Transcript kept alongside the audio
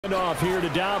Off here to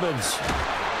Dobbins.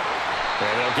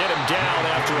 And they'll get him down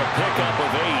after a pickup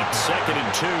of 8, 2nd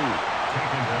and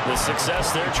 2. The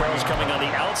success there, Charles, coming on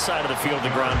the outside of the field, the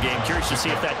ground game. Curious to see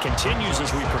if that continues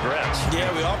as we progress.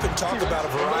 Yeah, we often talk about a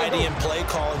variety in play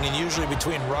calling and usually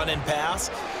between run and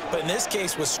pass. But in this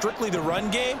case, with strictly the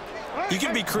run game, you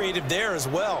can be creative there as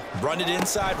well. Run it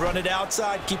inside, run it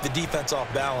outside, keep the defense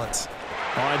off balance.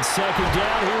 On 2nd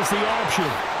down, here's the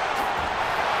option.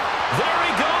 There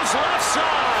he goes, left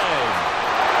side.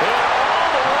 And all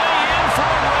the way in for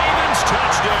a Ravens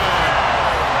touchdown.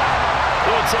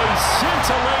 It's a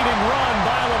scintillating run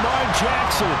by Lamar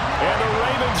Jackson. And the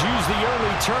Ravens use the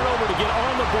early turnover to get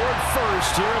on the board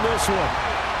first here in this one.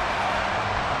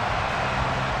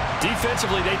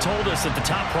 Defensively, they told us that the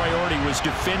top priority was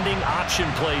defending option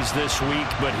plays this week.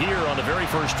 But here on the very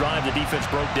first drive, the defense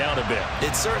broke down a bit.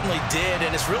 It certainly did, and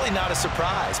it's really not a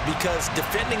surprise because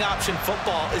defending option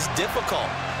football is difficult.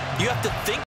 You have to think